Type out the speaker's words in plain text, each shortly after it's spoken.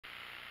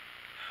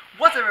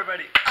What's up,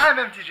 everybody? I'm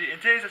MTG,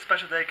 and today's a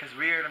special day because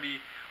we are going to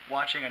be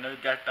watching another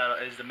death battle.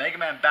 It is the Mega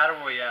Man Battle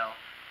Royale.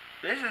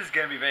 This is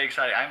going to be very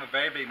exciting. I'm a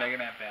very big Mega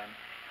Man fan.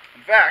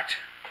 In fact,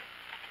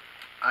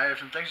 I have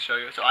some things to show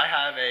you. So I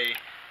have a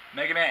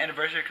Mega Man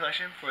Anniversary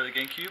Collection for the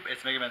GameCube.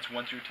 It's Mega Man's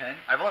 1 through 10.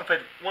 I've only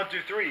played 1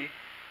 through 3,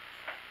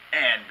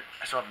 and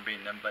I still haven't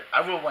beaten them, but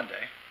I will one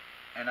day.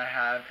 And I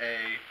have a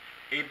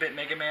 8-bit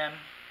Mega Man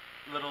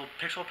little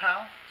pixel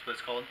pal. That's what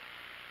it's called.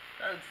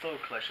 That's a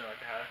little collection I like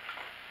to have.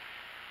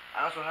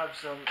 I also have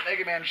some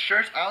Mega Man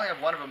shirts. I only have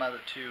one of them out of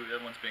the two. The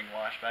other one's being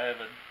washed. But I have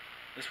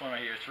this one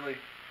right here. It's really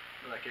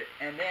I like it.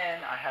 And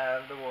then I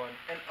have the one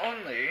and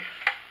only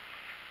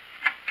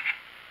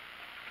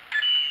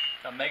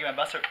the Mega Man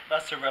Buster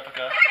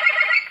replica.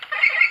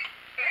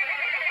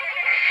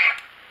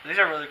 These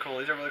are really cool.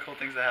 These are really cool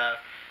things to have.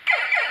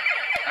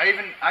 I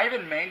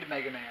even mained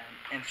Mega Man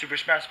in Super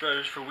Smash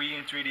Bros. For Wii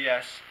and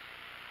 3DS.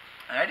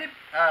 And I did.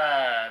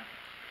 I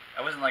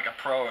wasn't like a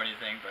pro or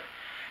anything, but.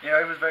 You know,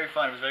 it was very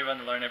fun. It was very fun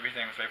to learn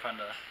everything. It was very fun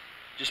to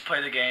just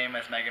play the game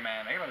as Mega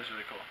Man. Mega Man was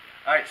really cool.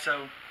 Alright,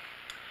 so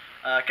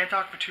I can't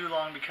talk for too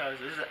long because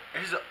this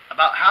is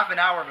about half an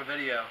hour of a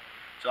video.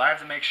 So I have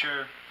to make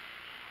sure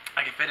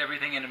I can fit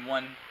everything in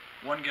one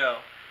go.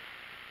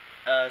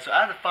 So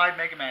out of the 5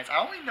 Mega Mans,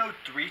 I only know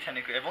 3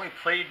 technically. I've only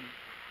played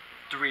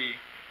 3.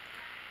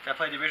 So I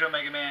played the original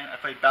Mega Man, I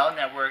played Battle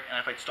Network, and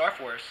I played Star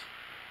Force.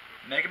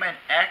 Mega Man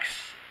X,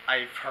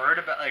 I've heard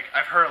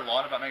a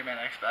lot about Mega Man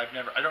X, but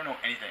I don't know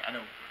anything. I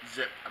know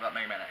zip about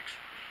Mega Man X.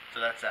 So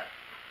that's that.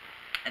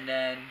 And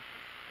then,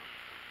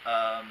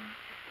 I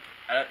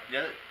don't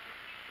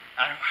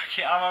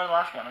remember the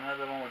last one. I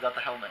remember the one without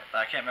the helmet, but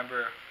I can't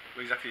remember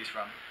what exactly he's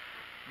from.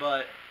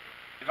 But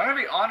if I'm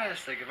gonna be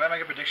honest, like if I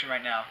make a prediction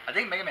right now, I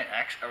think Mega Man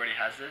X already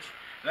has this.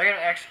 Mega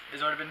Man X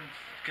has already been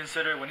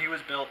considered when he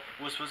was built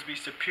was supposed to be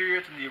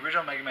superior to the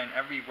original Mega Man in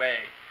every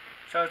way.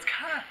 So it's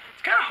kind of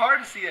hard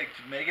to see like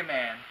Mega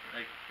Man,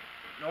 like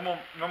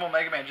normal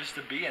Mega Man, just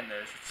to be in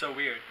this. It's so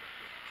weird.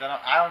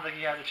 I don't think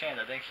he has a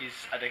chance. I think he's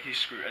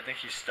screwed. I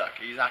think he's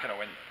stuck. He's not gonna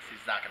win this.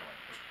 He's not gonna win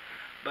this.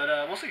 But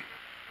we'll see.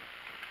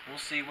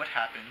 We'll see what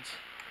happens.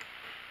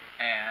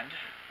 And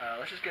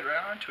let's just get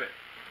right on to it.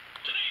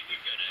 Today we've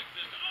got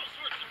access to all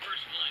sorts of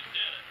personalized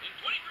data, and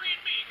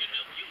 23andMe can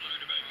help you learn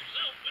about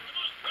yourself with the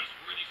most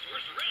trustworthy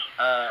source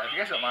around. If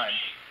you guys don't mind,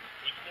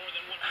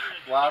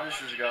 while this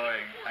is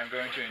going, I'm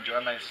going to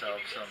enjoy myself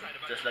some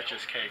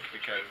delicious cake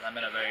because I'm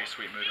in a very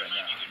sweet mood right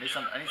now.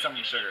 I need some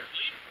sugar.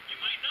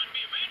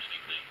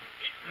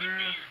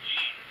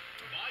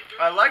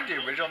 I like the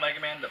original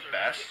Mega Man the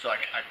best, so I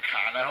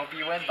kind of hope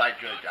he wins, but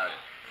I really doubt it.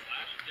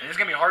 And it's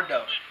going to be hard,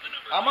 though.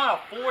 I'm on a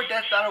 4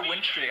 death battle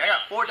win streak. I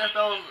got 4 death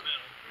battles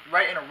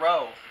right in a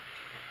row.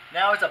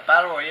 Now it's a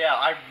battle royale.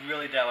 I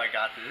really doubt I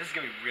got this. This is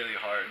going to be really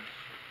hard.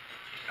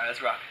 Alright,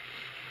 let's rock.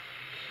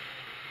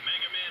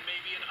 Mega Man may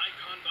be an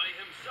icon by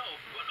himself,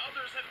 but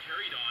others have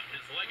carried on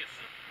his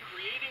legacy,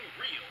 creating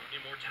real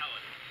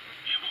immortality.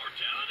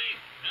 Immortality?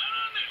 Not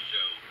on this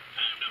show.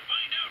 Time to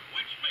find out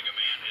which Mega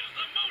Man is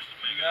the most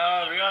Mega.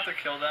 No, we don't have to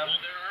kill them. Well,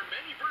 there are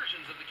many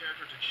versions of the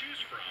character to choose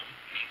from.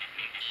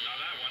 Not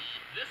that one.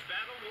 This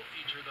battle will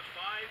feature the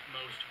 5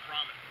 most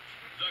prominent.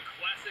 The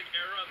classic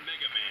era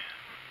Mega Man.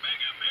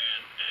 Mega Man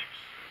X.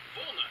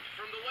 Volnut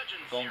from the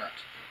Legends series.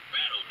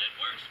 Battle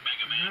Network's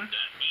Mega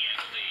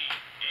Man.exe.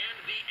 And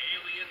the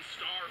Alien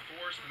Star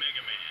Force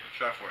Mega Man.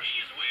 Star Force.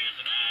 He's Wiz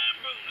and I'm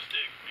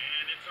Boomstick.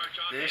 And it's our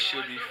job this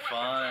should be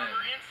fun.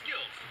 and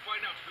skills to find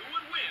out who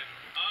would win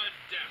a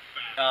death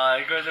battle.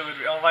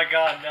 Oh my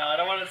god, no, I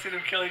don't want to see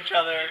them kill each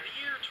other. In the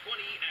year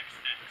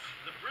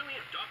 20XX, the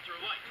brilliant Dr.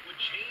 Light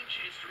would change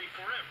history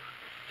forever,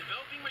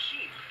 developing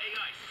machines with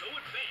AI so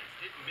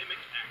advanced it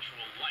mimicked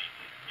actual life.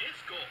 His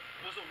goal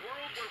was a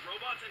world where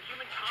robots and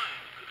humankind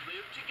could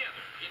live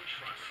together in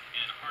trust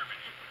and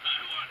harmony. I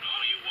want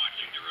all you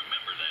watching to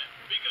remember that,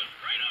 because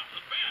right off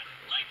the bat,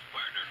 Light's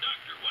partner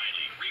Dr.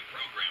 Wily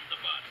reprogrammed the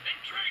bots and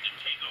tried to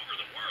take over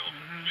the world.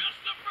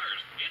 Just the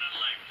first in a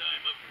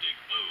lifetime of dick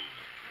moves.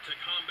 To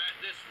combat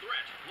this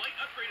threat, Light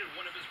upgraded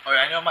one of his... Oh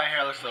yeah, I know my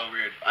hair looks a little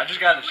weird. I just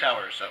got out of the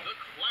shower, so... The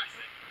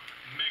classic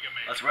Mega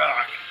Man. Let's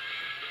rock.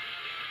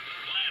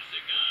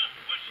 Classic, huh?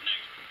 What's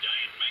next?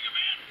 Giant Mega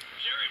Man?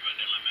 Cherry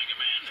Vanilla Mega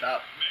Man?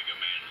 Stop. Mega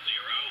Man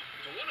Zero?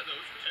 So one of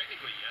those,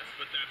 technically yes,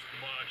 but that's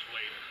much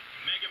later.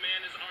 Mega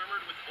Man is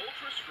armored with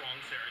ultra-strong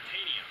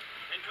Ceratanium,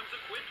 and comes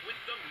equipped with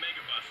the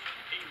Mega Buster,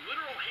 a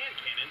literal hand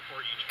cannon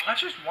for each arm. I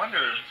just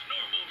wonder... Its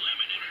normal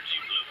lemon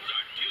energy blooms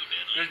are too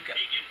deadly.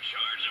 He can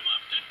charge them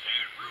up to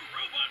tear through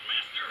Robot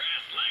Master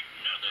ass like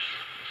nothing.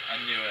 I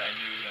knew it. I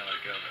knew he was gonna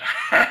let go of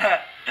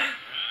that.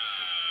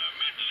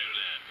 Meant to do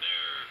that.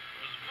 There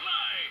was a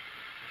fly.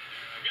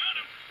 I got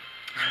him.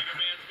 Mega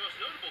Man's most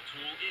notable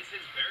tool is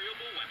his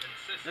variable weapon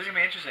system. This is gonna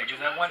be interesting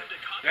because one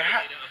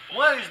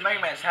of these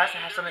Mega Mans has to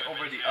have something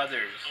over the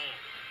others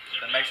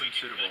that makes them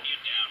suitable. Cut you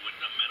down with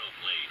the metal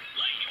blade,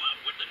 light you up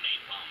with the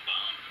napalm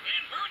bomb,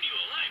 and burn you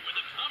alive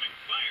with atomic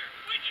fire,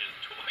 which is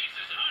twice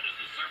as hot as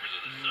the surface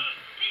of the sun.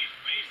 He's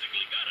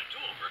basically got a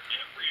tool for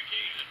every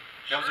occasion.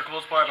 That was the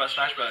coolest part about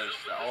Smash Bros.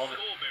 All of it.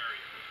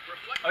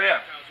 Oh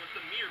yeah.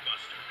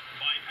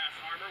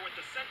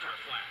 with the centaur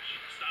flash,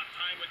 stop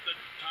time with the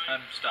time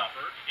Stop.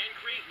 stopper, and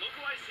create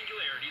localized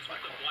singularities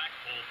with the black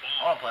hole I bomb.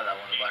 want to play that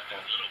one, the black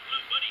hole. This little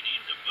blue bunny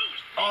needs a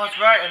boost. Oh, that's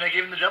right, and they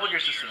gave him the double gear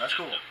system. That's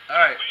cool.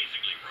 Alright.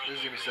 Basically, This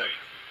is gonna be sick.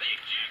 they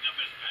jack up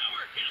his power,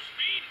 his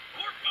speed,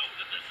 or both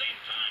at the same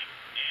time.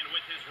 And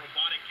with his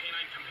robotic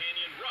canine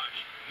companion Rush,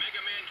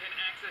 Mega Man can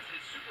access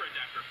his super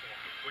adapter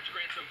form, which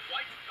grants him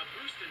flight, a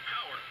boost in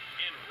power,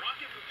 and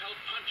rocket-propelled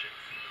punches.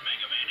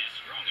 Mega Man is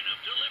strong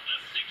enough to lift a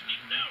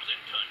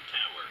 60,000-ton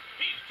tower.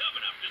 He's tough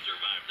enough to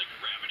survive the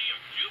gravity of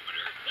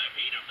Jupiter, the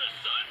heat of the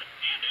sun,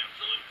 and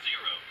absolute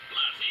zero.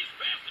 Plus, he's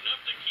fast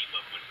enough to keep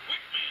up with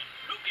Quickman,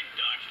 who can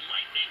dodge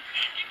lightning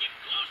and can get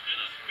close to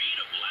the speed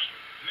of light.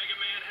 Mega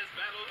Man has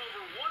battled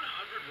over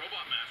 100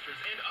 robot masters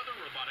and other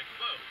robotic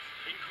foes,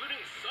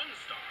 including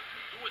Sunstar,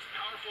 who was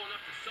powerful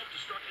enough to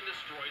self-destruct and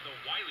destroy the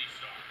Wily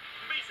Star,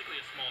 basically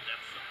a small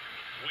Death Star.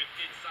 With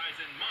its size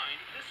in mind,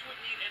 this would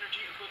need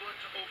energy equivalent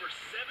to over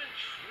 7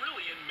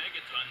 trillion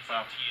megatons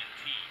of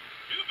TNT.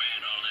 Too bad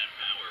all that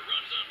power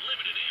runs on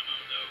limited ammo,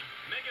 though.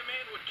 Mega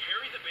Man would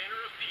carry the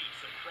banner of peace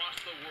across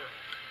the world,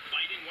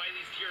 fighting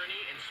Wily's tyranny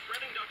and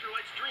spreading Dr.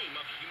 Light's dream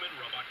of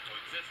human-robot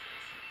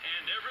coexistence.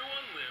 And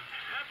everyone lived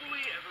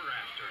happily ever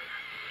after.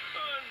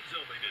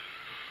 Until they didn't.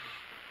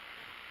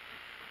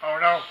 Oh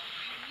no.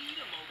 Need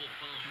a mobile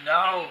phone.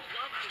 No.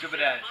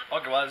 Stupid ass.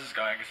 Okay, well, this is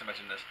going. I guess I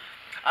mentioned this.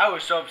 I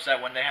was so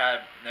upset when they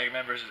had Mega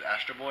Man versus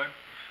Astro Boy.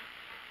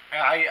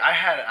 I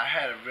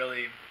had a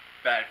really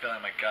bad feeling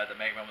in my gut that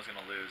Mega Man was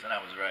gonna lose, and I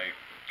was right.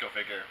 Go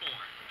figure.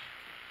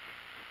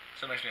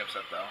 So it makes me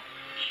upset though.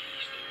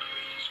 He's the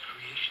greatest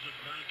creation of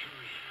my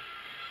career,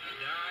 and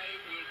I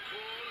will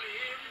call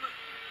him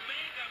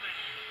Mega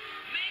Man.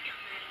 Mega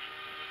Man.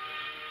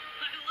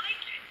 I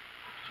like it.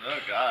 Oh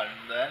god,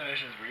 the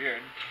animation is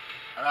weird.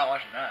 I'm not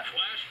watching that.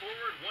 Flash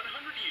forward 100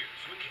 years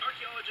when the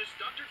archaeologist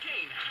Dr.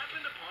 Kane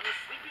happened upon a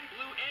sleeping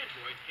blue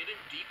android hidden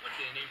deep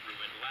within a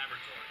ruined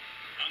laboratory.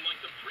 Unlike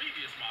the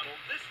previous model,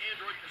 this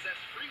android possessed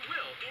free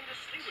will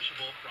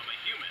indistinguishable from a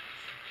human's.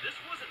 This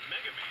wasn't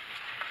Mega Man.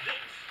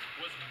 This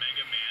was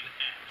Mega Man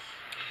X.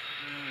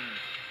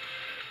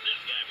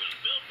 This guy was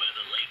built by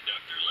the late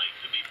Dr. Light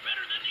to be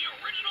better than the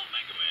original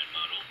Mega Man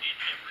model in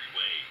every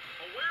way.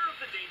 Aware of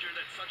the danger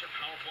that such a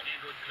powerful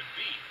android could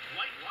be,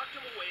 Light locked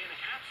him away in a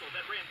capsule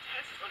that ran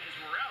tests on his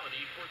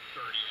morality for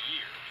 30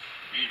 years.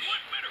 And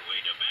what better way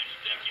to match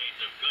decades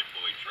of good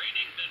boy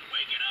training than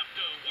waking up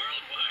to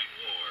worldwide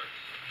war?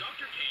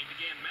 Dr. Kane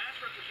began mass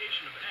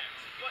replication of X,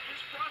 but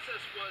his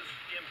process was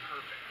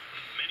imperfect.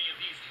 Many of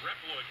these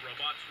Reploid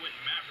robots went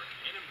maverick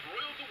and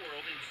embroiled the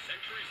world in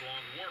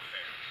centuries-long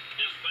warfare.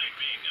 Despite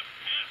being a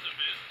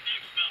pacifist,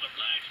 X felt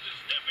obliged to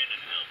step in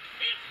and help.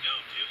 His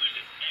go-to is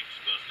his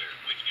X-Buster,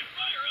 which can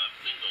fire off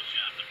single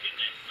shots of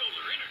condensed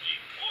solar energy,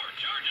 or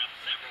charge up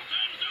several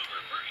times over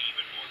for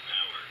even more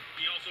power.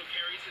 He also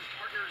carries his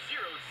partner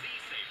Zero's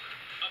Z-Saber,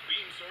 a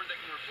beam sword that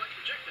can reflect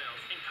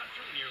projectiles and cut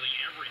through nearly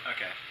everything.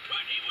 Okay.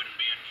 But he wouldn't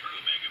be a true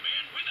Mega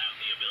Man without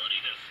the ability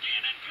to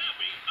scan and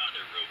copy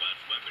other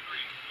robots'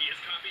 weaponry. He has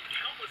copied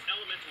countless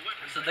elemental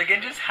weapons. So they can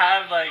just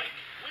have like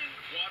wind,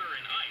 water,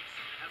 and ice,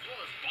 as well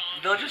as bombs.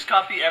 they'll just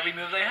copy every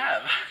move they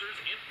have. Lasers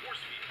and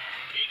force fields.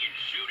 He can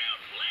shoot out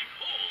black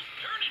holes,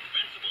 turn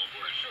invincible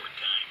for a short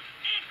time,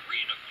 and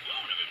create a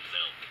clone of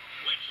himself,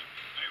 which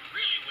I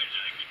really wish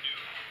I could do.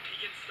 He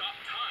can stop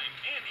time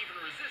and even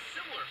resist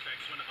similar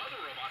effects when other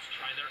robots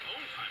try their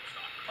own time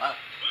stoppers. Wow.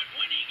 But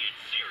when he gets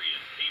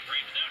serious, he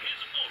breaks out his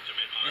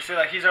ultimate You see,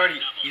 like he's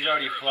already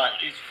flat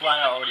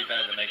out already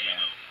better than Mega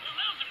Man.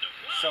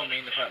 So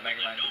mean to put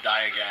Mega Man to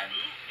die again.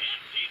 And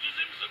teaches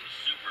him some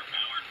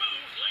super-powered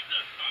moves like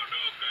the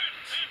Hadouken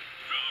and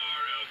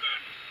Shoryuken.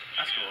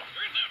 That's cool.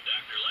 Turns out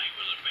Dr. Light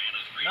was a fan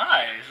of Street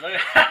Nice. Look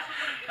at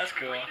that's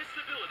cool. His greatest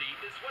ability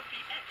is what the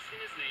X in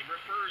his name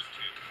refers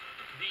to.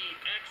 The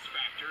X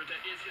factor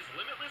that is his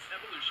limitless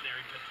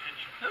evolutionary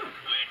potential. Ooh.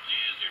 Which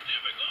is your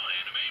typical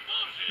anime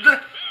bullshit.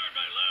 Powered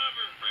by love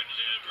or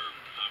friendship or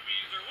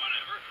puppies or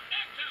whatever,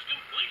 X has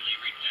completely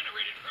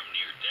regenerated from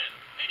near death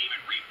and even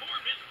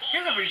reformed his whole He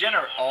hasn't body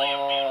regenerated. in only a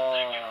few Oh.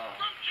 seconds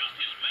from just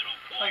his metal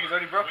core. Like he's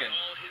already broken. With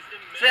all his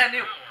immense See, I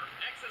knew. power,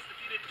 X has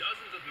defeated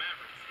dozens of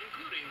Mavericks,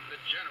 including the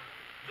General.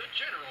 The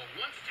General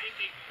once tanked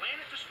a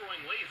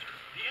planet-destroying laser,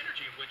 the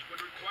energy of which would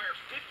require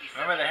 57.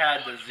 Remember they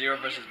had the Zero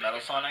versus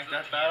Metal Sonic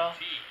that battle?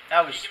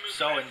 That was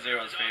so in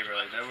Zero's favor.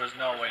 Like there was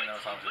no way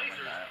Metal Sonic would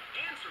win that.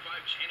 And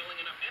survived channeling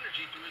enough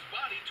energy through his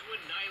body to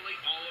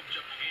annihilate all of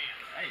Japan.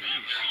 Hey,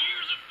 After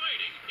years of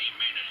fighting, he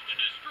managed to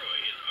destroy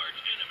his arch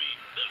enemy,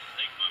 the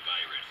Sigma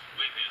virus,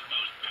 with his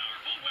most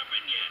powerful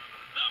weapon yet,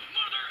 the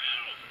Mother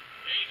Elf,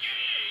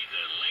 aka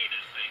the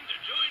latest thing to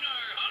join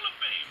our Hall of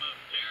Fame of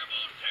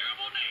terrible,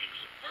 terrible names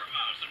for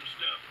awesome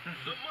stuff.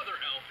 The Mother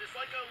Elf is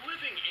like a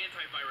living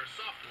antivirus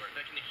software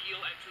that can heal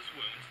X's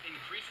wounds,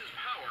 increase his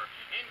power,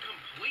 and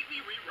completely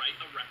rewrite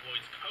a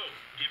Reploid's code,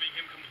 giving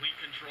him complete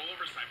control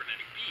over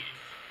cybernetic beings.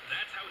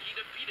 That's how he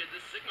defeated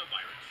the Sigma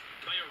virus,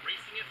 by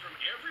erasing it from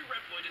every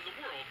Reploid in the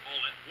world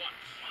all at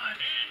once. What?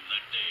 And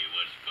the day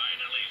was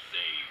finally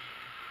saved.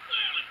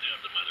 Well, until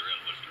the Mother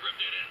Elf was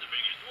corrupted and the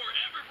biggest war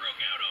ever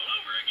broke out all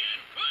over again.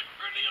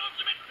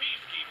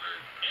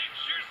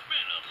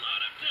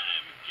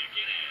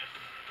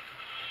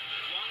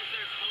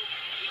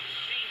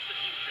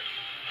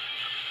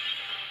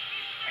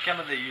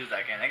 can't believe they used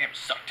that game. That game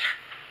sucked.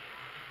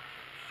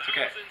 It's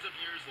okay. Thousands of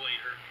years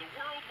later, the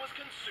world was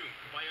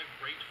consumed by a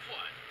great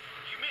flood.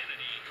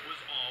 Humanity was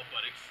all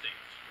but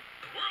extinct.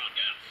 The world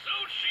got so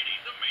shitty,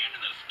 the man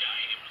in the sky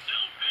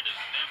himself had to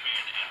step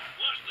in and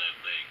flush that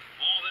thing.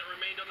 All that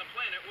remained on the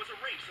planet was a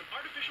race of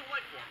artificial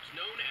life forms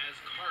known as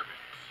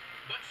carbons.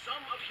 But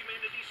some of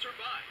humanity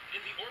survived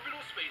in the orbital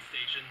space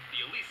station,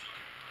 the Elysium.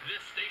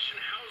 This station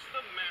housed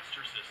the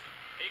Master System,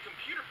 a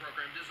computer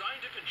program designed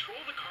to control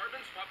the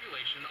carbon's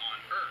population on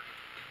Earth.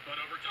 But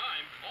over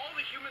time, all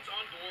the humans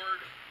on board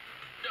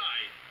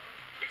died,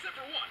 except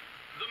for one,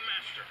 the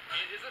Master,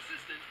 and his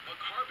assistant, a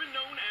carbon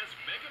known as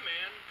Mega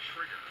Man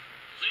Trigger.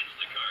 Since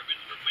the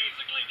carbons were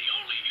basically the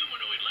only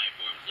humanoid life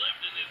forms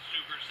left in this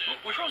super set,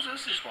 Which one's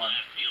this one?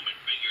 last human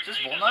figured Is this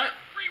they Walnut?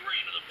 deserved free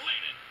reign of the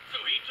planet, so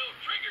he told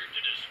Trigger to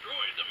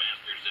destroy the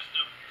Master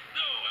System.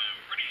 Though I'm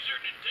pretty sure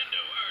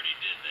Nintendo already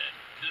did that.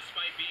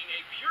 Despite being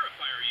a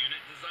purifier unit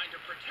designed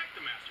to protect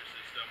the Master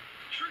System,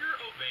 Trigger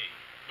obeyed.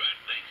 But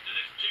thanks to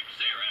this chick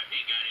Sarah,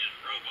 he got his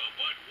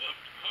robo-butt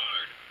whooped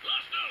hard,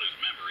 lost all his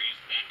memories,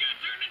 and got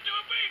turned into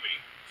a baby.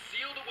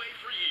 Sealed away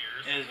for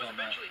years, he was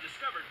eventually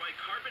discovered by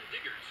carbon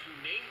diggers who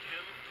named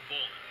him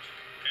Volnut.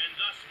 And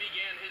thus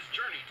began his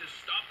journey to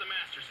stop the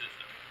Master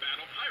System,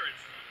 battle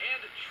pirates,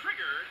 and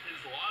trigger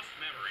his lost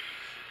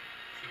memories.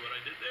 See what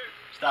I did there?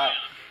 Stop.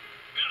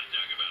 Yeah, gotta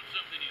talk about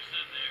something you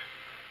said there.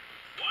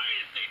 Why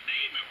did they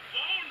name him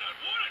Volnut?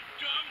 What a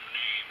dumb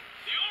name!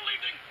 The only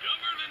thing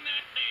dumber than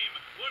that name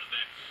was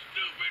that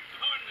stupid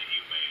pun that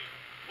you made.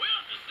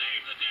 Well, to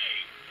save the day,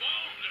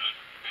 Volnut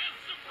has,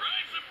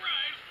 surprise,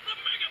 surprise, the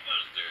Mega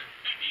Buster,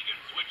 and he can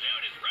switch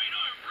out his right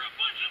arm for a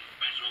bunch of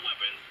special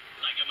weapons,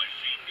 like a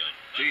machine gun,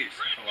 Jeez,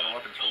 that's a lot of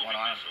weapons for one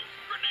arm. missiles,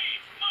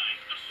 grenades,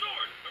 mines, a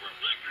sword, a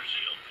reflector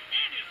shield,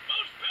 and his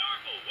most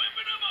powerful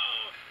weapon of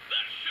all,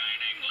 the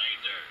shining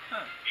laser.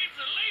 Huh. It's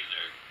a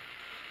laser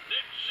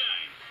that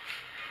shines.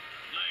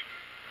 Like,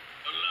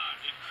 a lot.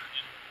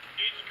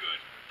 It's good.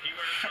 He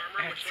wears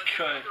armor which lets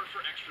him hover for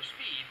extra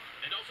speed,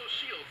 and also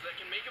shields that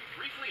can make him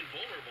briefly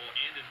invulnerable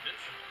and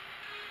invincible.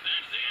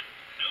 That's it?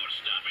 No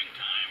stopping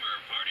time or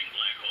farting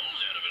black holes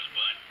out of his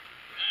butt?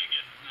 I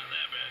guess it's not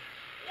that bad.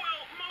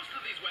 Well, most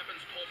of these weapons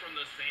pull from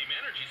the same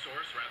energy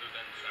source rather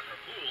than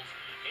separate pools,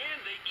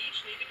 and they each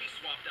need to be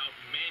swapped out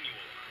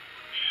manually.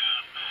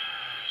 Yeah,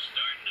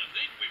 starting to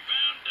think we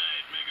found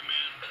Diet Mega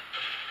Man.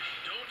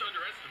 Don't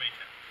underestimate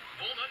him.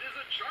 Volnut is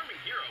a charming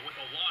hero with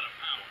a lot of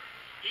power.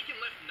 He can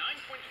lift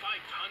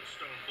 9.5-ton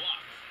stone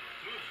blocks,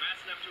 move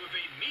fast enough to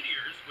evade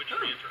meteors, which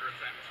re-enter Earth's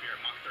atmosphere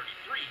at Mach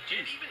 33,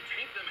 and even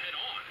tank them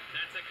head-on.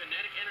 That's a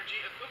kinetic energy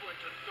equivalent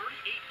to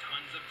 38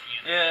 tons of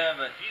TNT. Yeah,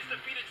 but... He's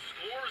defeated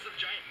scores of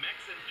giant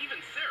mechs and even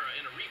Sarah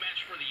in a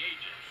rematch for the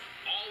ages.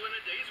 All in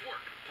a day's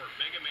work for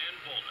Mega Man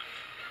Volnut.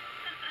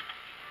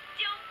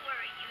 Don't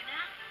worry,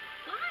 Yuna.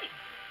 Why?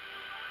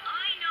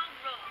 I know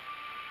Ro.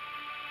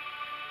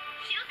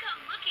 She'll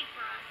come looking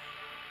for us,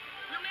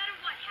 no matter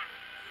what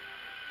happens.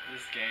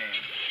 This game.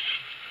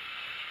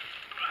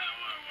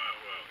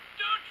 Whoa.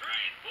 Don't try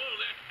and pull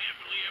that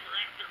happily ever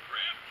after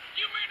crap.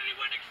 Humanity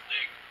went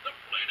extinct. The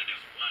planet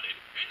is flooded,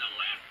 and the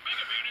last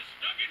Mega Man is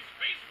stuck in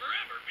space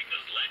forever because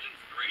Legends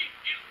 3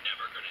 is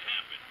never gonna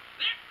happen.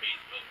 That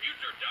peaceful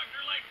future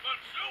Dr. Light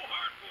fought so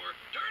hard for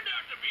turned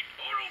out to be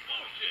total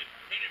bullshit.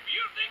 And if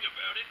you think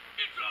about it,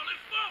 it's all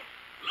his fault.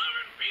 Love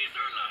and peace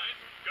are lies,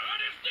 God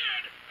is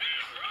dead, and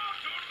we're all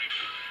totally...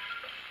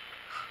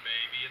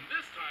 Maybe in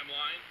this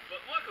timeline,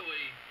 but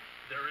luckily,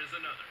 there is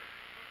another.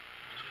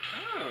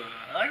 Ooh,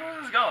 I like where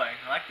this is going.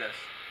 I like this.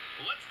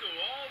 Let's go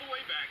all the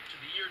way back to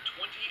the year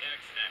 20XX.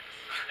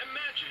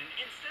 Imagine,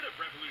 instead of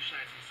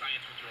revolutionizing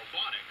science with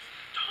robotics,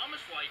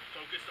 Thomas Light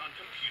focused on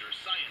computer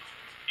sciences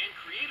and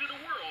created a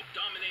world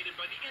dominated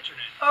by the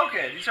internet.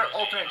 Okay, these are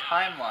alternate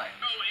timelines.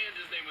 Oh, and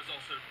his name was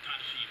also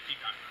Tadashi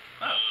Hikari.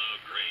 Oh. Oh,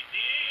 great.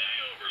 The AI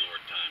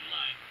overlord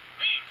timeline.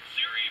 Hey,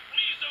 Siri,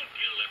 please don't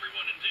kill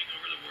everyone and take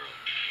over the world.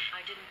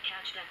 I didn't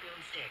catch that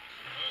boomstick.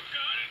 Oh,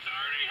 God, it's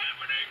already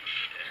happening.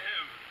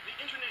 The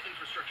internet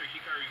infrastructure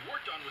Hikari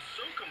worked on was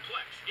so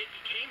complex, it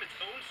became its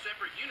own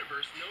separate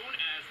universe known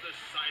as the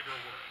cyber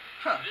world.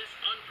 Huh. This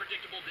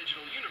unpredictable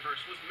digital universe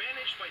was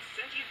managed by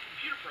sentient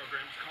computer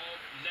programs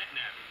called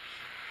NetNavis.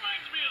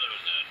 Reminds me of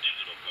those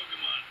digital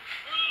Pokemon.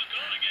 What are those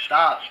called again?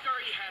 Stop.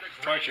 Hikari had a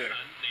Torture.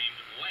 grandson named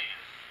Lan.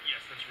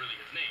 Yes, that's really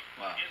his name.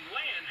 Wow. And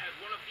Lan had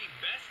one of the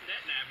best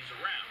NetNavis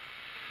around,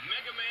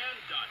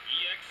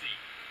 MegaMan.exe.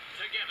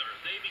 Together,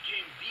 they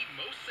became the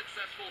most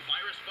successful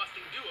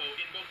virus-busting duo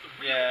in both the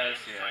real and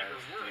cyber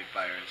worlds, big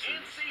viruses.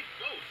 and saved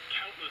both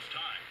countless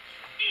times.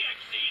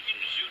 EXE can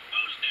shoot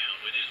foes down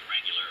with his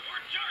regular or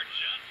charge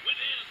shots with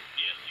his,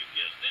 yes, you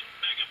guessed it,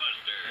 Mega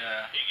Buster.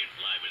 Yeah. He can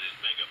fly with his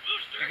Mega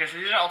Booster. Okay, so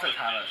these are alternate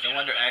timelines. No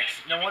wonder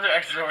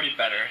X is already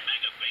better.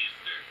 Mega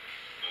Baster.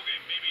 Okay,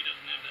 maybe he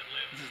doesn't have that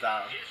left.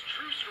 Stop. His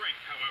true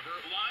strength, however,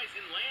 lies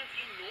in Lan's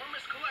enormous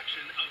enormous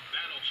collection of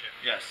battle chips,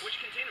 Yes. which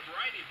contain a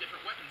variety of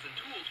different weapons and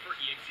tools for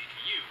EXE to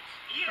use.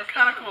 He has That's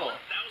kinda over cool.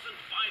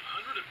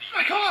 1,500 of these. Oh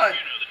my god!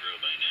 You know the drill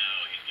by now.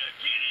 He's got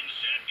cannons,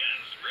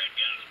 shotguns, spread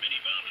guns, mini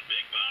bombs,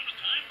 big bombs,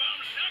 time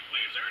bombs,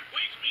 shockwaves,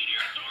 earthquakes,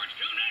 meteor swords,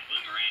 kunai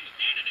boomerangs,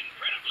 and an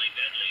incredibly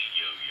deadly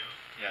yo-yo.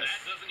 Yes.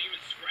 That doesn't even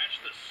scratch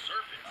the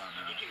surface. Oh,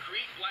 no. He can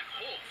create black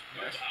holes,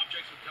 move Yes.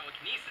 objects with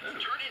telekinesis, Ooh.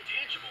 turn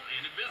intangible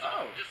and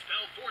invisible, Oh.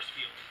 dispel force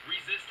fields,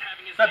 resist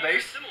having his that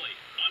fingers base? assimilate,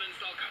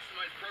 uninstall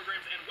customized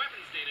programs and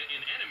weapons data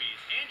in enemies,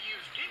 and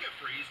use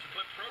GigaFreeze to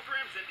put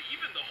programs and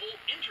even the whole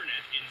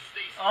internet in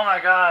stasis. Oh my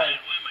god.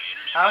 And when my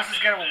internet How is went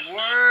this down gonna last night,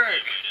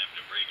 work? I might have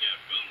to break out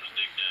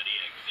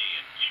boomstick.exe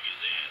and kick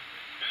his ass.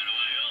 How do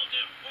I alt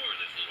F4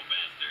 this little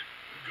bastard?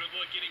 Good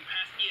luck getting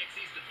past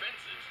EXE's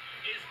defenses.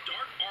 His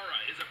dark aura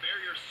is a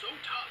barrier so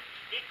tough,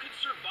 it could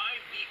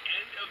survive the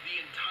end of the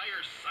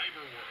entire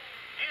cyber world.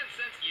 And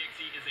since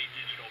EXE is a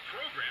digital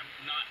program,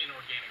 not an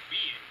organic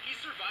being, he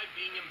survived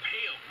being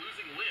impaled,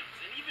 losing limbs,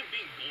 and even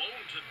being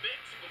blown to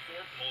bits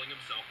before pulling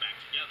himself back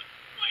together.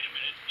 Wait a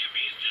minute, if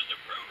he's just a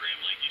program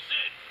like you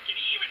said, can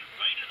he even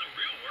fight in the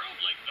real world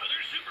like other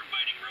super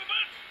fighting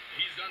robots?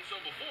 He's done so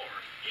before.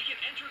 He can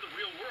enter the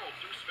real world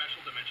through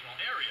special dimensional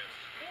areas,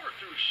 or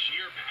through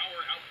sheer power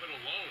output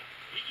alone.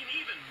 He can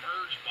even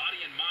merge body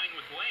and mind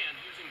with land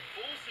using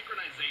full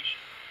synchronization,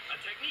 a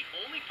technique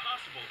only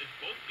possible if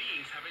both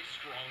beings have a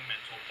strong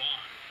mental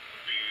bond.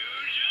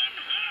 Fusion!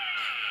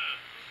 Ha!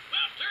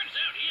 Well, turns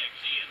out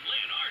EXE and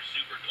Lan are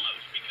super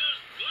close because,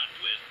 plot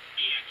twist,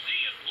 EXE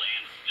is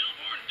Lan's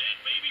stillborn dead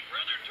baby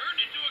brother turned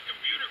into a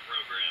computer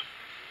program.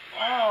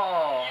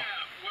 Oh.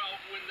 Yeah, well,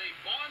 when they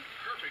bond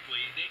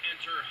perfectly, they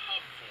enter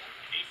hub form,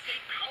 a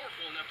state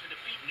powerful enough to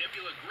defeat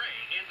Nebula Gray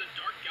and the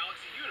Dark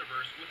Galaxy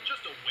universe with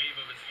just a wave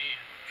of his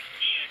hand.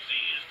 EXE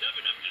is tough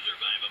enough to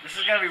survive a This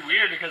is gonna be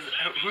weird because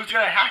who's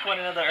gonna hack one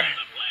another?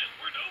 a blast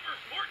worth over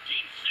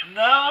 14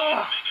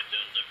 No!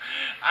 megatons of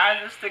I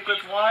have to stick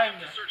with one.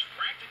 to search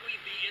practically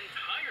the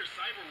entire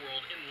cyber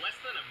world in less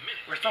than a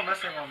minute. We're still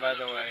missing one, by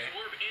the To way.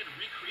 absorb and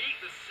recreate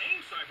the same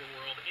cyber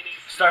world in a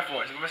Star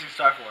Force. We're missing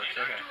Star Force.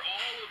 And Okay. after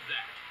all of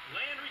that,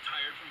 Lan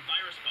retired from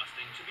virus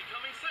busting to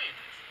become a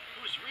scientist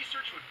whose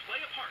research would play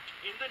a part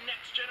in the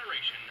next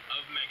generation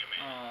of Mega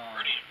Man. Aw.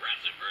 Pretty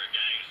impressive for a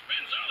guy who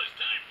spends all his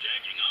time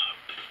jacking off.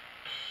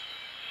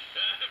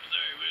 I'm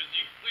sorry,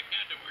 Wizzy. We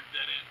had to work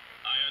that in.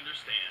 I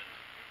understand.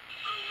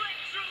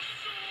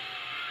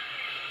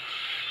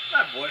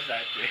 That voice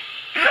acting.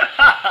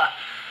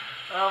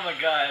 Oh my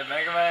god,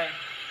 Mega Man.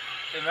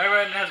 If Mega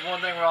Man has one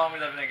thing wrong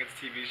with everything, it's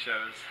TV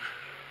shows.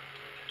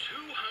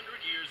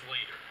 200 years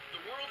later,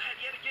 the world had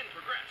yet again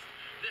progressed,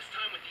 this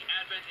time with the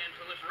advent and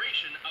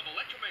proliferation of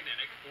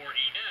electromagnetic, or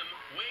EM,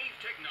 wave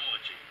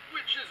technology,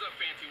 which is a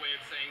fancy way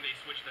of saying they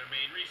switched their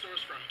main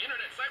resource from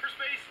internet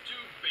cyberspace to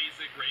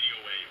basic radio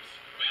waves.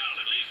 Well,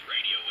 at least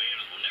radio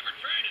waves will never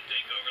try to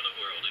take over the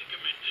world and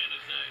commit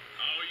genocide.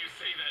 Oh, you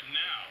say that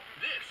now.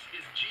 This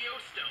is Geo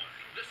Stellar,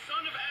 the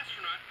son of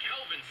astronaut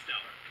Kelvin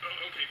Stellar.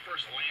 Oh, okay,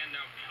 first Lan,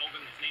 now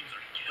Kelvin. These names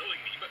are killing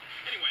me. But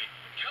anyway,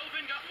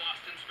 Kelvin got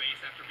lost in space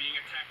after being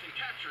attacked and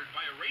captured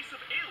by a race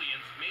of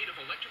aliens made of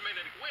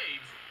electromagnetic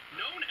waves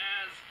known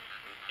as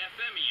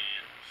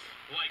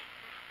FMEANs. Like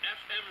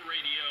FM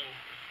radio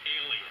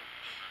aliens.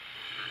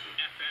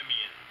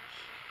 FMEANs.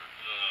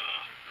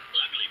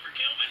 Luckily for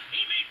Kelvin,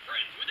 he made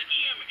friends with an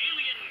EM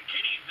alien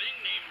kitty thing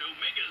named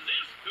Omega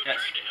Zis, who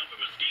Yes. tried to help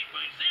him escape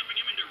by zapping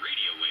him into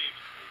radio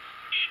waves.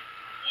 It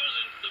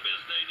wasn't the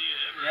best idea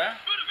ever. Yeah?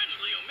 But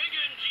eventually Omega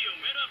and Geo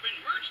met up and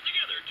merged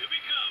together to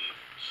become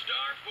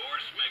Star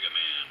Force Mega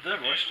Man. Did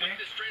it voice And change?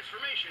 with this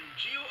transformation,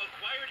 Geo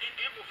acquired and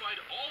amplified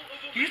all of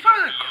Omega's He's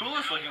probably the EM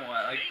coolest power, looking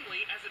one. Like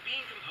namely as a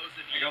being composed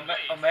of Like EM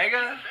waves,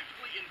 Omega? is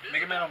effectively invisible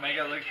Mega Man Omega,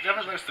 and like intangible.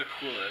 definitely looks the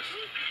coolest.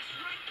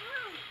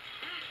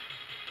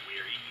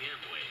 We're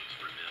EM waves,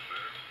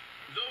 remember?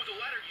 Though the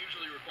latter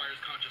usually requires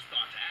conscious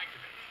thought to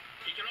activate.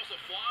 He can also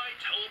fly,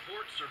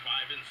 teleport,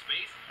 survive in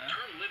space,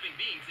 turn living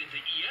beings into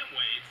EM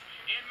waves,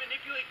 and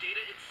manipulate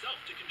data itself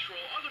to control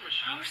other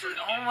machines. How is from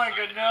this? the Oh my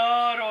inside god, no,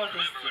 out. I don't want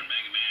this Remember when to.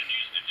 Mega Man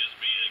used to just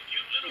be a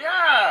cute little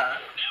Yeah!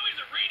 robot? Now he's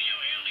a radio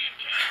alien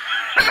cat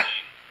fusion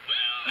thing.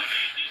 Well, at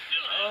least he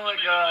still has Oh my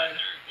the god.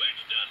 Mega Buster, which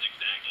does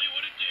exactly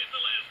what it did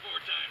the last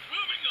 4 times.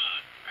 Moving on.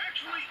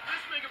 Actually,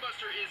 this Mega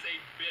Buster is a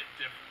bit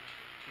different.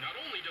 Not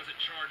only does it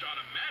charge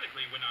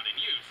automatically when not in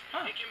use,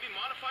 it can be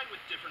modified with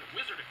different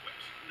wizard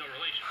equips, no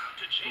relation,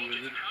 to change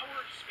its Wizard. power,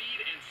 speed,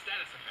 and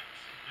status effects.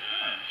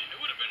 It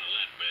would have been a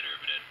lot better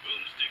if it had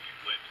boomstick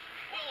equips.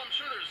 Well, I'm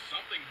sure there's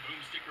something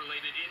boomstick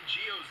related in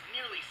Geo's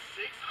nearly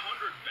 600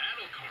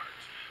 battle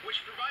cards,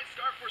 which provide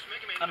Star Force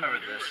Mega Man I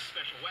remember with numerous this.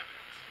 special weapons.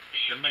 The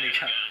He's mini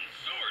got gun. guns,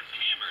 swords,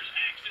 hammers,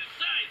 axes,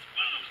 scythes,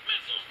 bombs,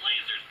 missiles,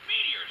 lasers,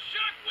 meteors,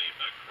 shockwaves,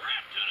 a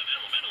crap ton of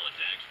elemental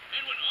attacks,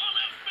 and when all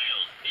else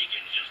fails, he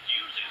can just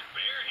use his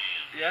bare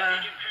hands. Yeah.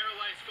 He can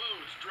paralyze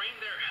foes, drain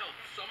their health,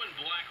 summon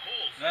black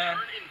holes, Man,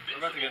 turn we're invincible,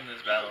 about to get into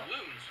this heal battle.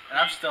 wounds, And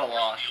I'm create still force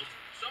lost. fields,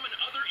 summon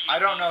other I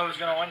don't evil know who's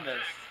gonna special win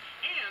this. attacks,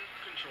 and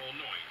control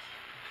noise.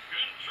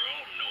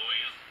 Control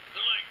noise?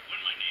 So like when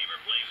my neighbor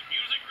plays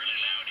music really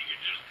loud, he can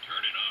just turn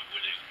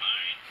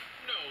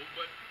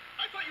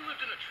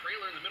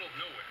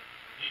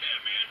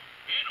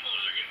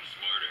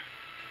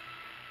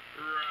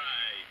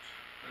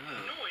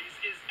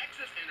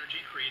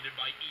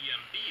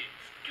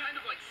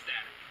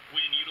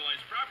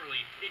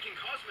it can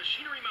cause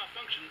machinery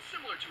malfunction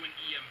similar to an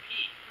EMP,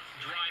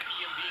 drive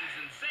EM beings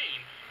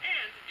insane,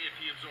 and, if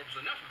he absorbs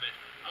enough of it,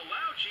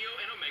 allow Geo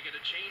and Omega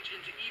to change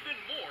into even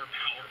more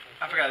powerful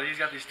forms. I forgot, he's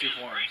got these two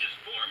His forms. greatest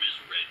form is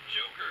Red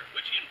Joker,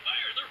 which can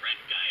fire the Red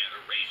Gaia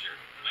Eraser,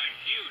 a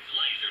huge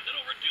laser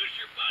that'll reduce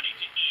your body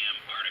to EM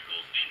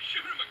particles and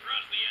shoot them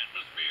across the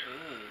atmosphere.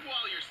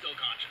 While you're still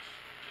conscious.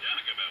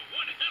 Talk about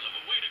one hell of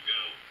a way to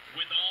go.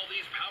 With all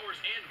these powers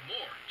and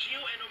more, Geo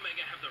and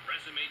Omega have the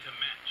resume to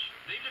match.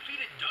 They've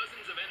defeated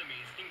dozens of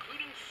enemies,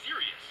 including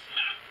Sirius,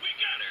 Ha! We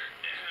got her!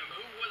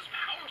 who was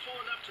powerful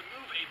enough to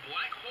move a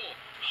black hole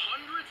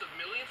hundreds of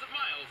millions of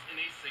miles in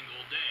a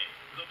single day.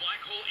 The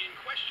black hole in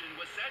question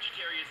was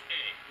Sagittarius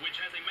A,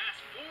 which has a mass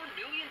 4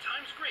 million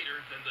times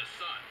greater than the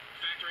Sun.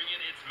 Factoring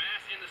in its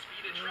mass and the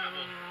speed it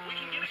travels, we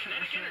can get a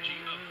kinetic energy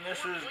of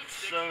This is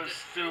 4.6 so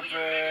decillion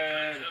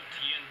stupid. megatons of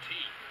TNT.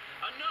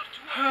 Enough to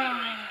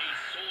obliterate a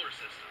solar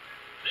system.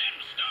 Then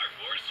Star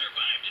Force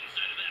survived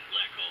inside of that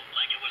black hole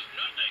like it was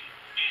nothing.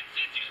 And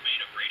since he's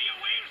made of radio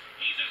waves,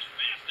 he's as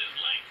fast as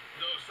light.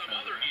 Though some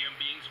other EM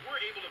beings were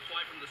able to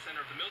fly from the center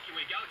of the Milky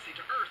Way galaxy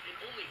to Earth in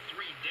only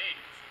 3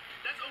 days.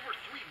 That's over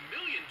 3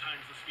 million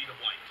times the speed of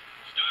light.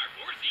 Star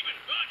Force even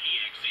fought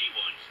EXE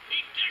once. He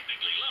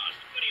technically lost,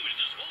 but he was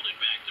just holding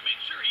back to make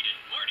sure he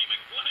didn't Marty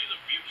McFly the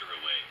future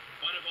away.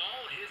 But of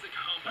all his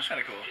accomplishments, That's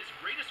kinda cool. his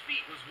greatest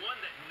feat was one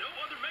that no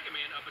other Mega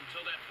Man up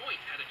until that point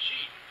had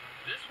achieved.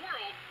 This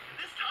world,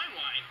 this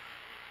timeline,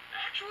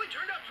 actually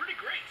turned out pretty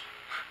great.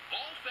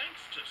 All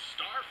thanks to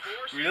Star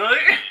Force. Really?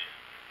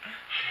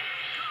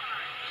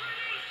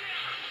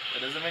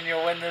 That doesn't mean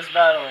you'll win this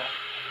battle.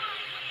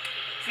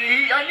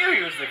 See, I knew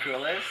he was the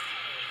coolest.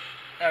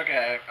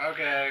 Okay. All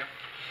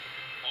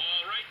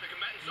right, the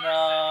combatants No.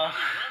 are set.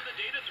 We run the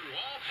data through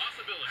all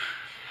possibilities.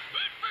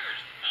 But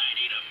first, I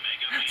need a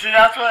Mega Man. See,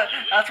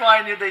 that's why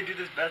I knew they'd do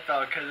this best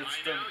battle, because it's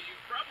I the... know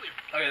you've probably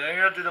Okay, they're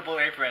gonna do the Blue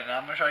Apron, and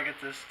I'm gonna try to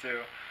get this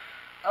too.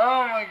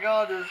 Oh my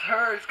god, this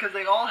hurts, because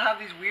they all have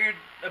these weird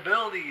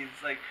abilities.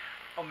 Like,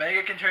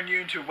 Omega can turn you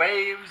into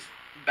waves,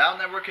 Battle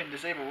Network can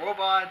disable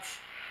robots,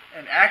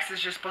 and Axe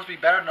is just supposed to be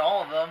better than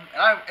all of them.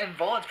 And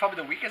Volan's probably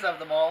the weakest of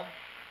them all.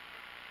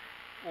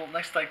 Well,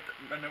 next to, like,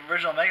 an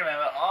original Mega Man,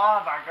 but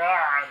oh my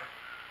god.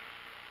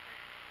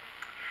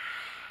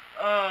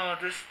 Oh,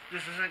 this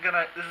isn't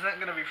gonna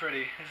be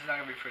pretty. This is not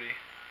gonna be pretty.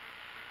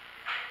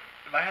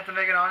 If I had to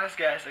make an honest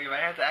guess, like if I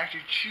had to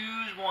actually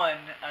choose one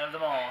out of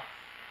them all,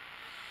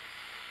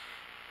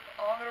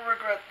 oh, I'm gonna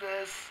regret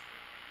this.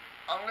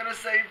 I'm gonna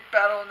say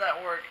Battle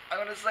Network. I'm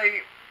gonna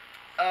say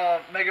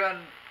Mega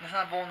Man. It's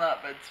not Volnut,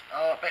 but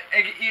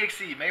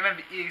EXE. Mega Man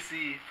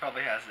EXE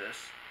probably has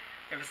this.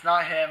 If it's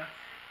not him,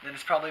 then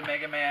it's probably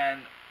Mega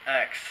Man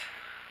X.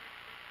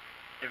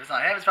 If it's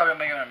not him, it's probably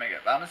Mega Man Omega.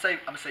 But I'm gonna say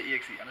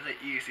EXE. I'm gonna say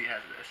EXE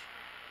has this.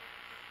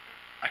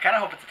 I kind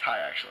of hope it's a tie,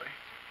 actually.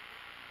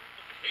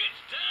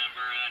 It's time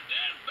for a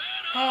death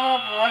battle! Oh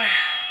boy,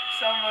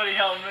 somebody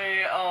help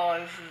me.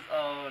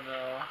 Oh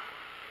no.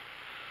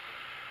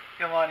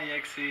 Come on,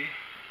 EXE.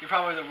 You're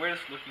probably the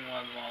weirdest looking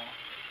one of them all.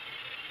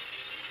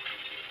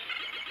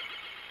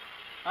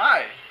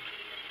 Hi.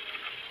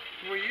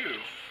 Who are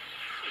you?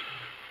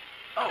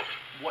 Oh,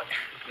 what?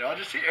 They're all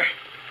just here.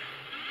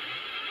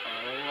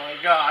 Oh my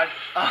god.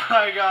 Oh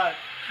my god.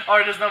 Oh,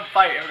 there's no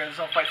fight. Okay, there's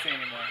no fight scene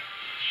anymore.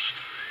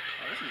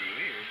 Oh, this is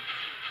weird.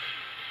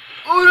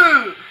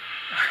 Ooh!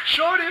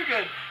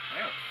 Shoryuken! I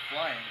am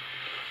flying.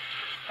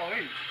 Oh,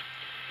 wait.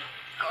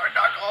 Hard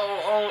knock.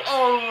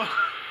 Oh.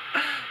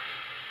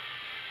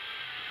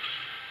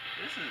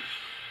 This is...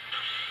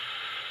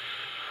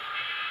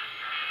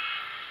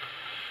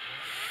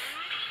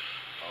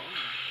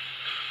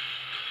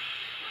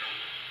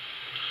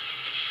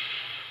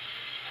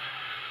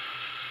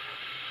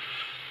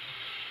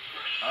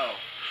 Oh.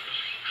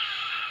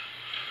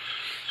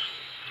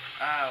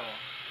 Ow.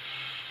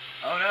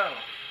 Oh no.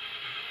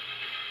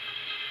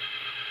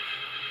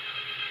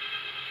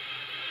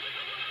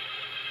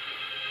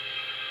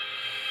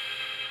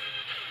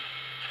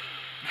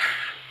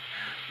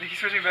 He's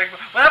switching back.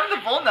 What happened to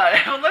Volnut?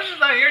 Volnut's just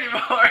not here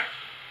anymore.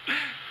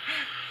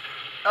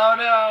 Oh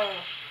no.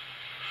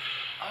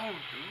 Oh,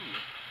 ooh.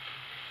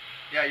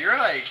 Yeah, you're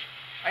like...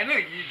 I knew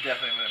you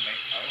definitely wouldn't make...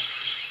 Oh.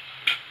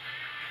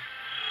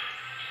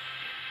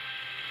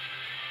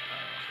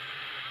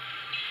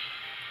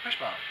 Push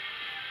bomb.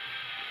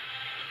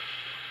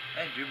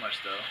 I didn't do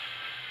much though.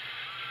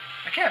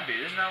 I can't be,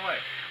 there's no way.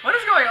 What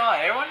is going on?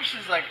 Everyone's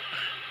just like...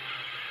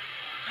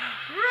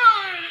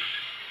 Run!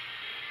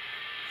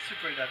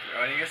 Super adapter.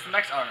 Oh, and he gets the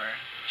max armor.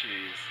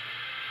 Jeez.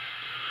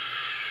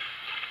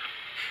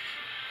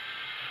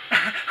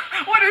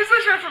 What is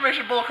this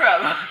information? Bullcrap.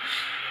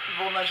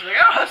 Volnut's like,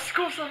 I don't have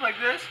cool stuff like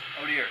this.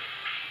 Oh dear.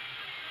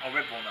 Oh,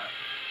 Red Volnut.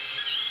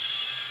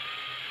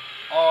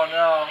 Oh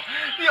no.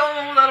 The only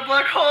one without a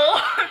black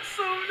hole. It's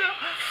so no.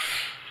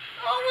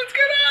 Oh, what's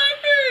gonna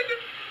happen?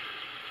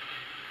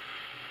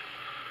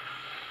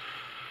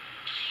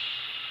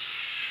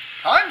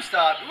 Time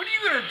stop? What are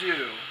you gonna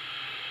do?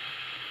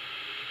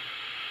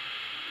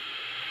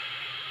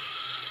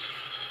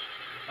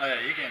 Oh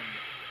yeah, you can.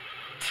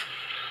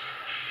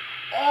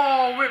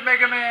 Oh, with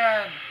Mega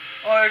Man.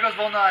 Oh, there goes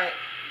Volknight.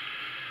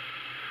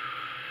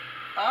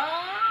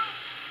 Ah.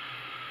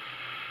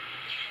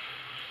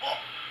 Oh,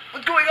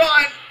 what's going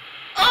on?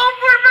 Oh,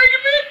 poor Mega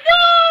Man,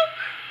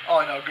 no!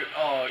 Oh, no, good.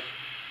 Oh,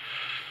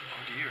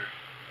 dear.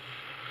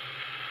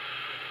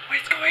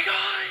 What's going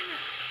on?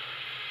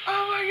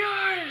 Oh, my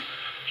God.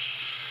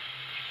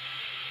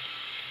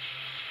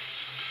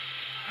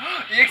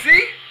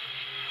 EXE?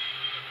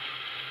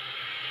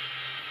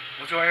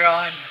 What's going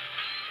on?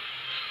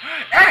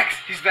 X!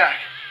 He's back.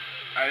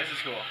 Alright, this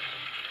is cool.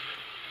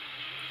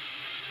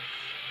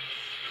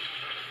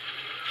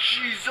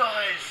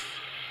 Jesus!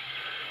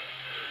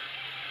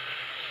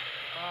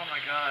 Oh my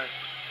God.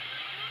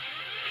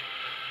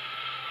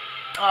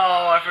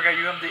 Oh, I forgot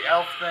you have the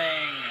elf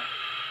thing.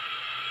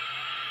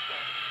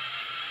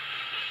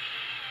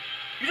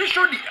 You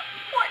destroyed the...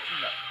 What?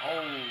 No.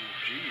 Oh,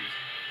 jeez.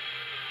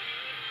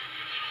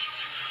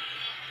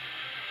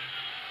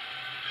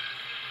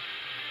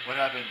 What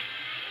happened?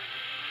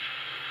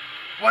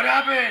 What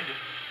happened?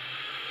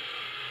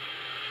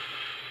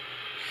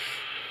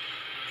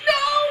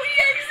 No,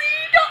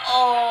 EXE, no!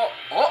 Oh,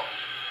 oh,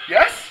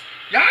 yes,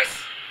 yes.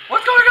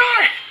 What's going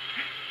on?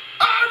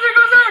 Oh, there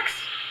goes X.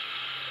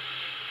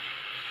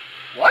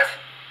 What?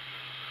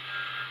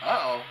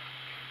 Uh-oh.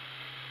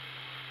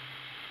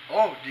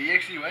 Oh, did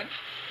EXE win?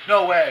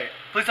 No way.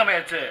 Please tell me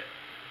that's it.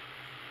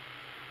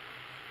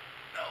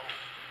 No.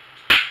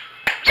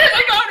 Yes,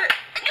 I got it.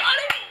 I got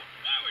it.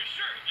 I was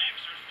sure X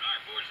or Star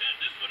Force had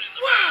this one in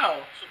the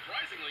Wow.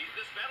 Surprisingly,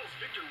 this battle's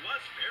victor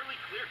was fairly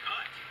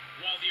clear-cut.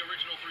 While the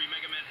original three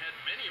Mega Men had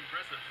many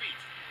impressive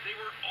feats, they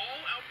were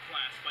all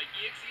outclassed by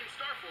EXE and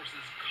Star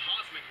Force's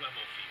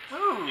cosmic-level feats.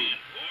 Ooh.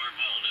 And poor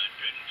Volnut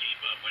couldn't keep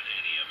up with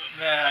any of them.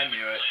 Yeah, I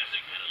knew it.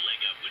 Classic had a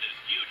leg up with his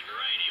huge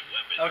variety of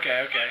weapons. Okay,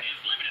 okay. But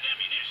his limited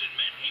ammunition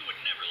meant he would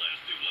never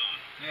last too long.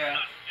 Yeah.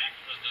 Plus, X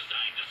was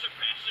designed to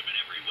surpass him in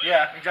every way.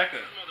 Yeah,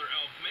 exactly. X's mother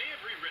Elf may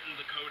have rewritten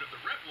the code of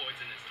the Reploids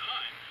in his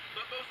time,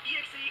 but both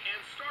EXE and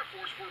Star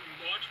Force were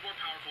much more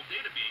powerful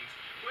data beings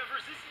who have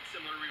resisted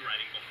similar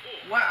rewriting before.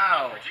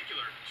 Wow. In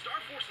particular, Star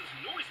Force's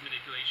noise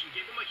manipulation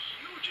gave him a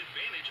huge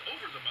advantage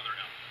over the Mother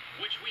Elf,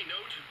 which we know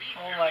to be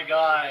Oh fairly my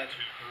God.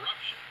 resistant to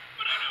corruption.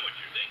 But I know what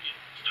you're thinking.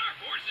 Star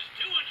Force is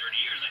 200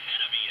 years ahead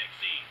of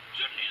EXE.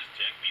 Shouldn't his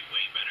tech be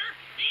way better?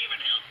 He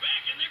even held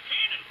back in their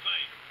cannon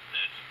fight.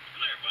 That's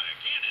clarify,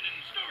 cannon and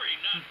story,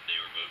 not they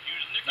were both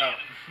using their Oh.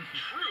 cannons.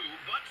 True,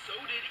 but so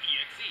did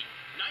EXE.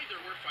 Neither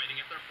were fighting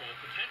at their full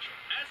potential,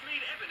 as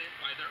made evident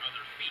by their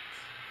other feats.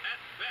 At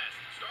best,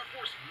 Star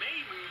Force may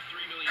move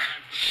 3 million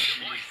times the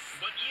speed of light, Jeez.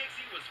 but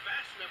EXE was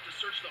fast enough to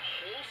search the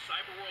whole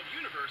cyberworld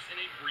universe in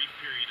a brief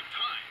period of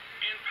time,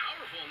 and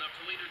powerful enough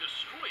to later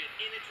destroy it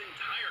in its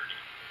entirety.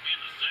 And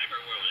the cyber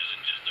world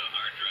isn't just a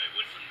hard drive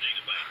with some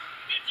gigabytes.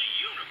 It's a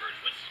universe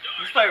with stars.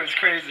 This fight was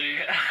crazy.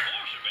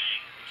 Whole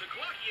shebang. To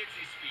clock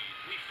EXE's speed,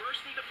 we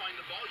first need to find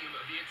the volume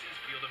of EXE's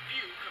field of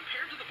view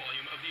compared to the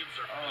volume of the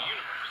observable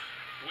universe.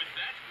 With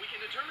that, we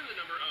can determine the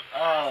number of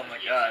Oh passes my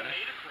EXE God.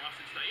 made across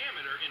its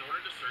diameter in order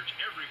to search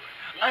everywhere.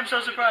 I'm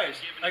so surprised.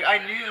 Like, I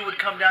knew it would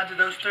come down to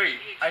those three.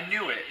 I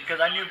knew it, because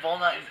I knew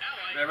Volna and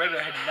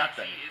Regular had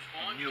nothing.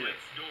 I knew it.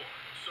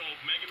 So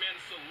Mega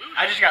Man's solution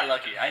I just got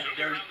lucky. is to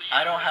zoom around the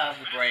I don't universe have as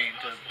the fast brain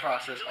as to possible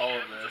process until all he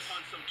of happens this.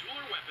 upon some tool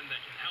or weapon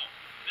that can help.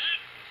 That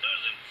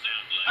doesn't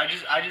sound like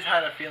I just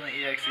had a feeling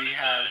EXE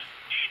had,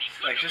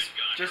 like, just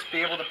be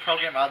able to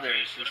program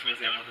others. Just was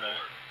able to.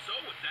 So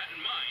with that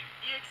in mind,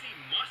 EXE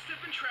must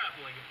have been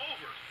traveling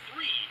over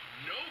 3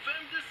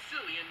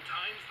 novemdecillion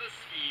times the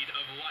speed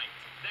of light.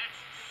 That's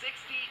 60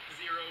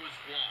 zeros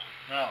long.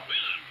 No.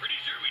 Well, I'm pretty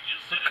sure we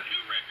just set a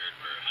new record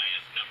for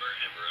highest number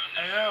ever on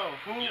I this know.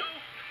 You know,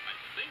 I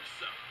think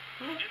so.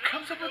 Who And it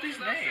comes also up with goes these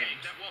without saying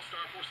names? that while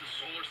Star Force's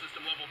solar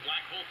system level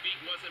black hole feat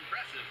was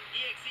impressive,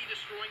 EXE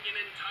destroying an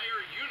entire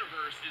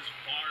universe is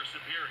far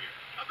superior.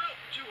 About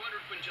 200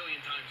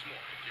 quintillion times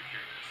more, if you're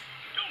curious.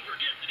 Don't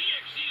forget that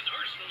EXE's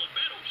arsenal of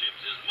battle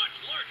chips is much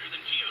larger than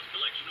Geo's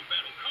collection of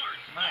battle cards.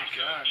 My Also,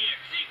 God.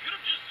 EXE could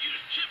have just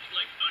used chips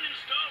like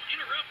uninstall,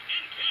 interrupt,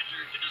 and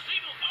catcher to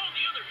disable all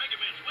the other Mega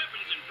Man's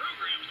weapons and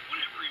programs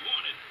whenever he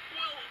wanted.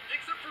 Well,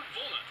 except for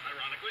Volnut,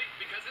 ironically,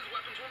 because his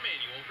weapons were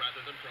manual rather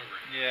than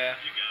programmed. Yeah.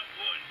 You got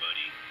one,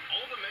 buddy.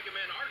 All the Mega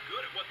Men are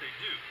good at what they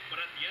do, but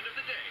at the end of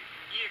the day,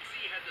 EXE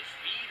had the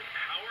speed,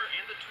 power,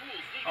 and the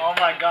tools needed. Oh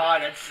my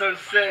God, that's so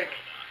sick.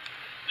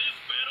 This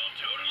battle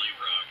totally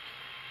rocked.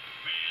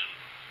 Man,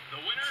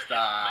 The winner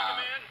Stop.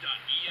 is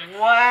MegaMan.exe.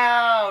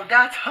 Wow,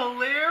 that's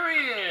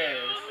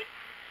hilarious.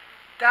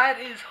 That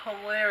is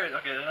hilarious.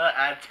 Okay, another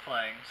ad's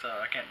playing, so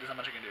there's not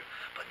much I can do.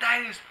 But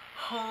that is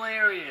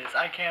hilarious.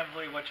 I can't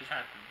believe what just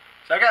happened.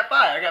 So I got 5.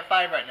 I got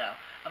 5 right now.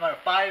 I'm on a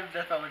 5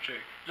 death by win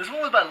streak. This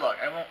one was by luck.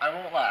 I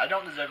won't lie. I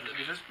don't deserve this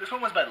because this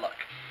one was by luck.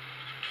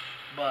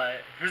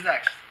 But who's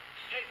next?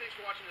 Hey, thanks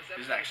for watching this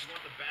Who's episode. next? If you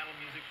want the battle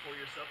music for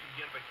yourself, you can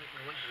get it by clicking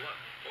the link below.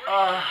 Or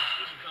Uh, you can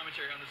do some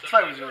commentary on this this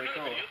fight episode was or really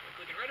another cool. video by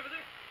clicking right over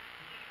there.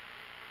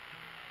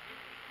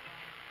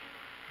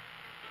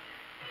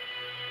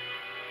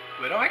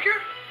 Widowmaker?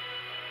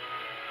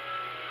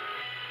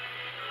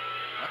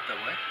 What? The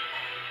what?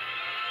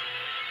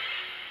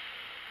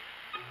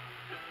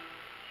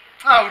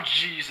 Oh,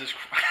 Jesus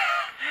Christ.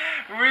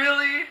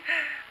 Really?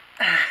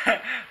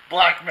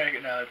 Black Mega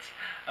Nuts.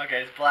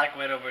 Okay, it's Black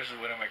Widow versus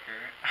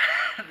Widowmaker.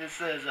 This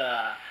is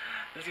gonna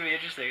be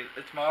interesting.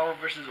 It's Marvel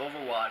versus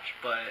Overwatch,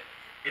 but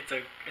it's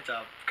a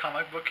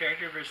comic book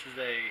character versus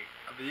a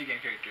video game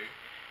character.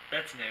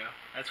 That's new.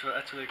 That's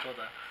really cool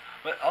though.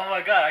 But oh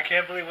my god, I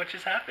can't believe what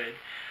just happened.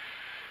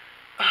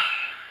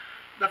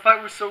 The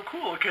fight was so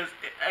cool because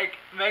like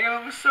Mega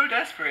Man was so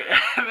desperate.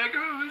 Mega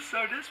Man was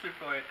so desperate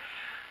for it.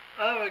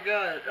 Oh my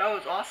god, that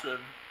was awesome.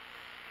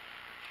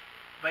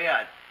 But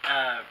yeah,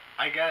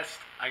 I guess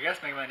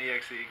Mega Man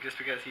EXE just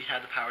because he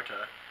had the power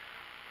to.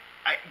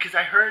 Because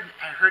I heard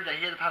that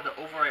he had the power to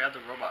override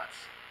other robots,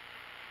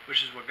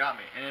 which is what got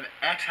me. And then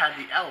X had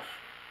the elf,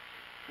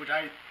 which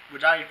I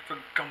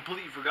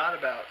completely forgot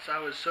about. So I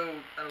was so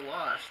at a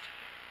lost.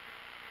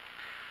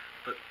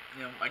 But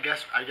you know, I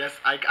guess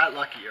I got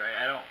lucky,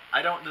 right?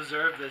 I don't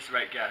deserve this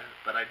right guess,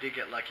 but I did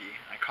get lucky.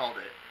 I called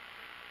it.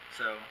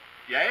 So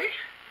yay.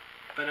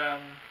 But oh,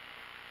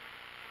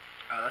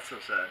 that's so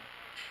sad.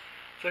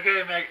 It's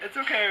okay, it's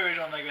okay,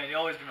 original Mega Man.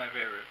 You'll always be my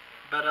favorite.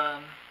 But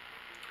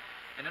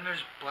and then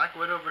there's Black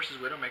Widow versus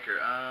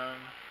Widowmaker. Oh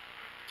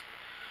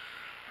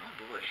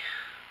boy.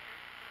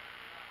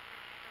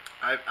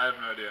 I have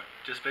no idea.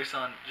 Just based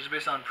on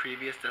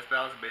previous death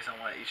battles and based on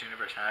what each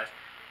universe has,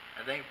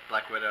 I think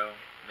Black Widow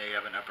may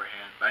have an upper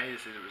hand. But I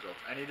need to see the results.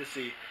 I need to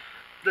see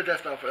the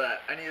death battle for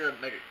that. I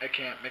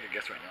can't make a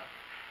guess right now.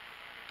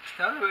 It's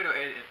not the way to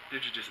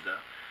introduce it though.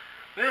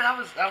 But yeah,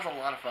 that was a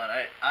lot of fun.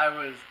 I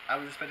was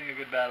expecting a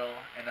good battle,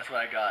 and that's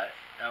what I got.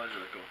 That was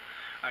really cool.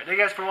 Alright, thank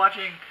you guys for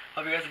watching.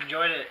 Hope you guys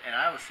enjoyed it, and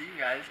I will see you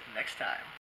guys next time.